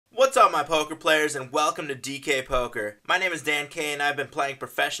What's up, my poker players, and welcome to DK Poker. My name is Dan K, and I've been playing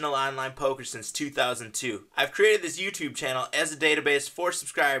professional online poker since 2002. I've created this YouTube channel as a database for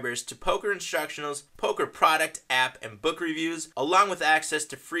subscribers to poker instructionals, poker product, app, and book reviews, along with access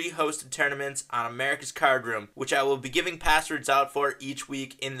to free hosted tournaments on America's Card Room, which I will be giving passwords out for each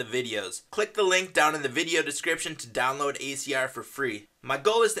week in the videos. Click the link down in the video description to download ACR for free. My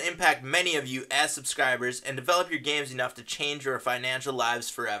goal is to impact many of you as subscribers and develop your games enough to change your financial lives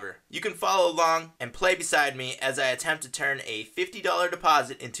forever. You can follow along and play beside me as I attempt to turn a $50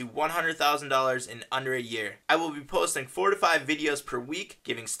 deposit into $100,000 in under a year. I will be posting 4 to 5 videos per week,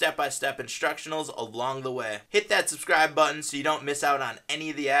 giving step-by-step instructionals along the way. Hit that subscribe button so you don't miss out on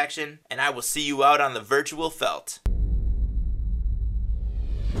any of the action, and I will see you out on the virtual felt.